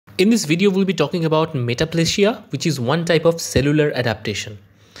In this video, we'll be talking about metaplasia, which is one type of cellular adaptation.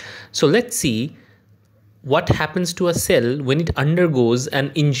 So let's see what happens to a cell when it undergoes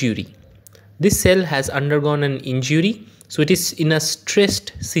an injury. This cell has undergone an injury, so it is in a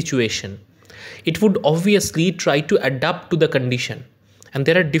stressed situation. It would obviously try to adapt to the condition, and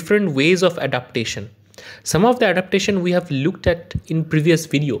there are different ways of adaptation. Some of the adaptation we have looked at in previous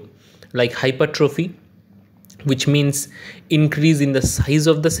video, like hypertrophy, which means increase in the size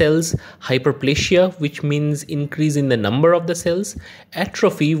of the cells, hyperplasia, which means increase in the number of the cells,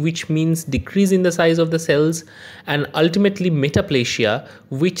 atrophy, which means decrease in the size of the cells, and ultimately metaplasia,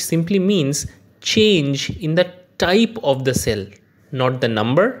 which simply means change in the type of the cell, not the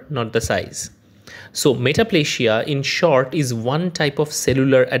number, not the size. So metaplasia, in short, is one type of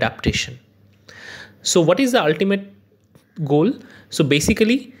cellular adaptation. So what is the ultimate goal? So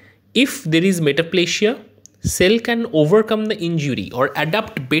basically, if there is metaplasia, cell can overcome the injury or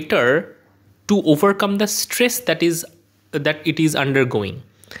adapt better to overcome the stress that it is undergoing.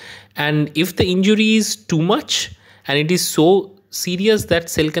 And if the injury is too much and it is so serious that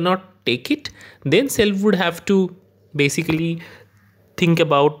cell cannot take it, then cell would have to basically think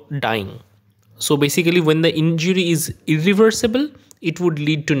about dying. So basically, when the injury is irreversible, it would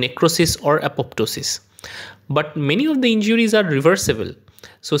lead to necrosis or apoptosis. But many of the injuries are reversible.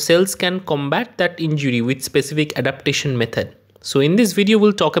 So cells can combat that injury with specific adaptation method. So in this video,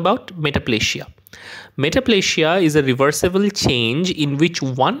 we'll talk about metaplasia. Metaplasia is a reversible change in which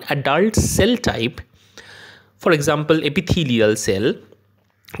one adult cell type, for example, epithelial cell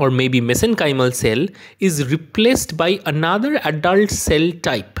or maybe mesenchymal cell, is replaced by another adult cell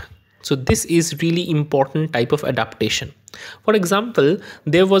type. So this is really important type of adaptation. For example,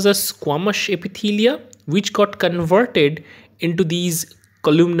 there was a squamous epithelia which got converted into these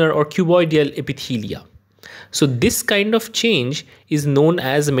columnar or cuboidal epithelia. So this kind of change is known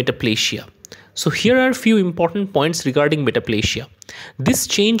as metaplasia. So here are a few important points regarding metaplasia. This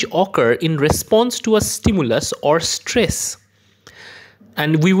change occurs in response to a stimulus or stress,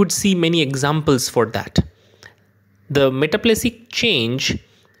 and we would see many examples for that. The metaplasic change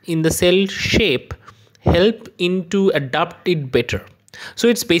in the cell shape help to adapt it better. So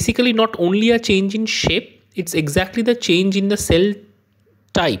it's basically not only a change in shape, it's exactly the change in the cell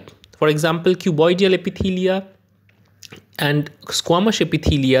type. For example, cuboidal epithelia and squamous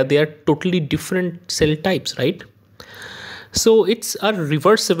epithelia, they are totally different cell types, right? So it's a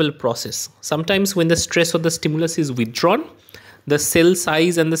reversible process. Sometimes when the stress or the stimulus is withdrawn, the cell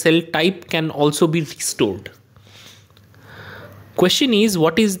size and the cell type can also be restored. Question is,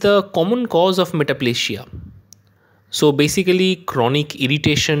 what is the common cause of metaplasia? So basically, chronic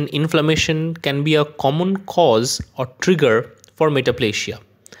irritation, inflammation can be a common cause or trigger for metaplasia.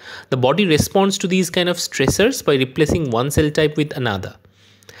 The body responds to these kind of stressors by replacing one cell type with another.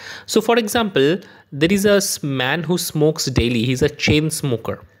 So for example, there is a man who smokes daily. He's a chain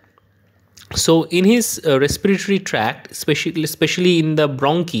smoker. So in his respiratory tract, especially in the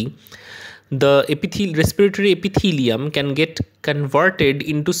bronchi, the respiratory epithelium can get converted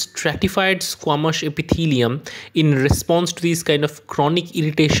into stratified squamous epithelium in response to these kind of chronic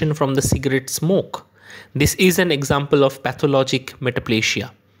irritation from the cigarette smoke. This is an example of pathologic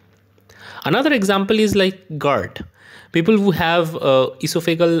metaplasia. Another example is like GERD. People who have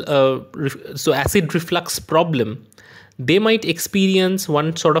esophageal acid reflux problem, they might experience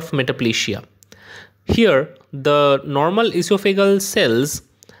one sort of metaplasia. Here, the normal esophageal cells,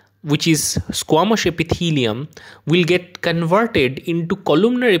 which is squamous epithelium, will get converted into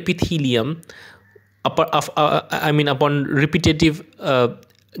columnar epithelium upon repetitive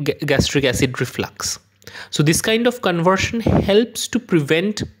gastric acid reflux. So this kind of conversion helps to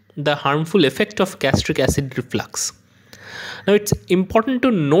prevent the harmful effect of gastric acid reflux. Now it's important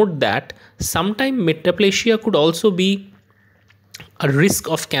to note that sometimes metaplasia could also be a risk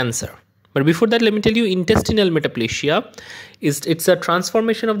of cancer. But before that, let me tell you, intestinal metaplasia it's a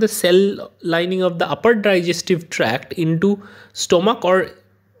transformation of the cell lining of the upper digestive tract into stomach or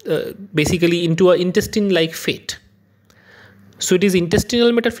basically into an intestine-like fate. So it is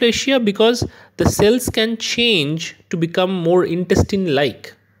intestinal metaplasia because the cells can change to become more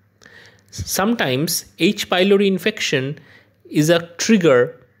intestine-like. Sometimes H. pylori infection is a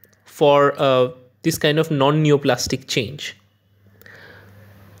trigger for this kind of non-neoplastic change.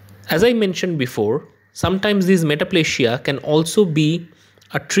 As I mentioned before, sometimes this metaplasia can also be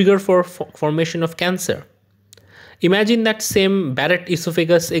a trigger for formation of cancer. Imagine that same Barrett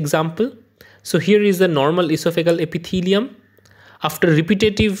esophagus example. So here is the normal esophageal epithelium. After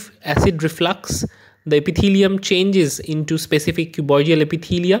repetitive acid reflux, the epithelium changes into specific cuboidal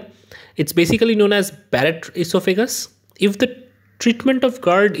epithelia. It's basically known as Barrett esophagus. If the treatment of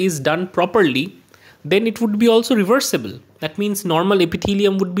GERD is done properly, then it would be also reversible. That means normal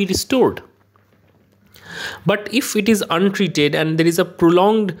epithelium would be restored. But if it is untreated and there is a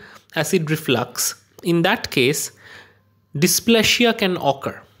prolonged acid reflux, in that case, dysplasia can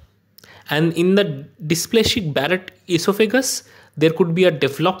occur. And in the dysplasia Barrett esophagus, there could be a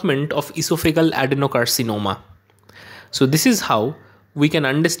development of esophageal adenocarcinoma. So this is how we can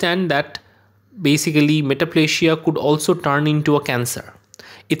understand that basically metaplasia could also turn into a cancer.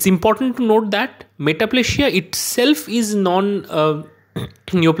 It's important to note that metaplasia itself is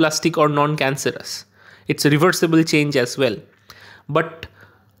non-neoplastic or non-cancerous. It's a reversible change as well. But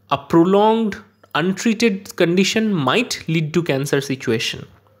a prolonged untreated condition might lead to cancer situation.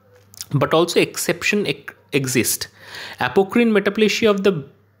 But also exception exist. Apocrine metaplasia of the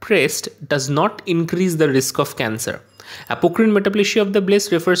breast does not increase the risk of cancer. Apocrine metaplasia of the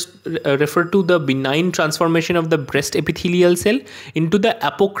breast refer to the benign transformation of the breast epithelial cell into the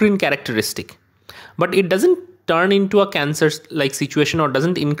apocrine characteristic. But it doesn't turn into a cancer-like situation or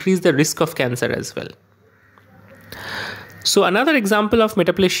doesn't increase the risk of cancer as well. So another example of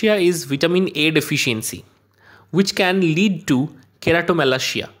metaplasia is vitamin A deficiency, which can lead to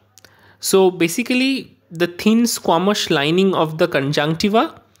keratomalacia. So basically, the thin squamous lining of the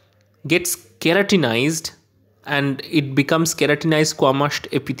conjunctiva gets keratinized and it becomes keratinized squamous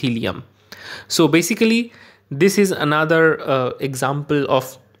epithelium. So basically, this is another example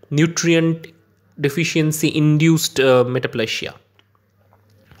of nutrient deficiency induced metaplasia.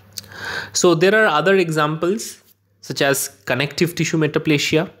 So there are other examples such as connective tissue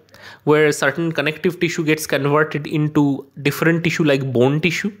metaplasia, where certain connective tissue gets converted into different tissue like bone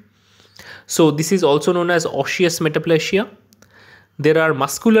tissue. So this is also known as osseous metaplasia. There are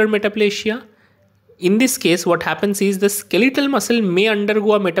muscular metaplasia. In this case, what happens is the skeletal muscle may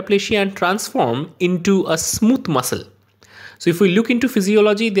undergo a metaplasia and transform into a smooth muscle. So if we look into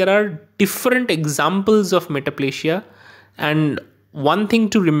physiology, there are different examples of metaplasia. And one thing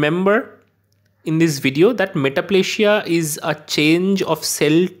to remember in this video, that metaplasia is a change of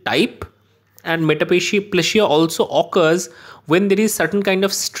cell type, and metaplasia also occurs when there is certain kind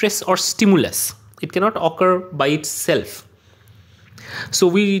of stress or stimulus. It cannot occur by itself. So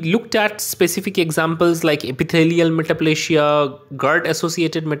we looked at specific examples like epithelial metaplasia, GERD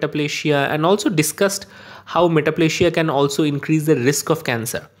associated metaplasia, and also discussed how metaplasia can also increase the risk of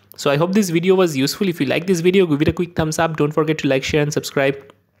cancer. So I hope this video was useful. If you like this video, give it a quick thumbs up. Don't forget to like, share and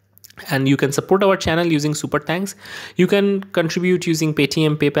subscribe. And you can support our channel using super thanks. You can contribute using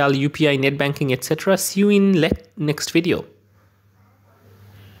Paytm, PayPal, UPI, net banking, etc. See you in next video.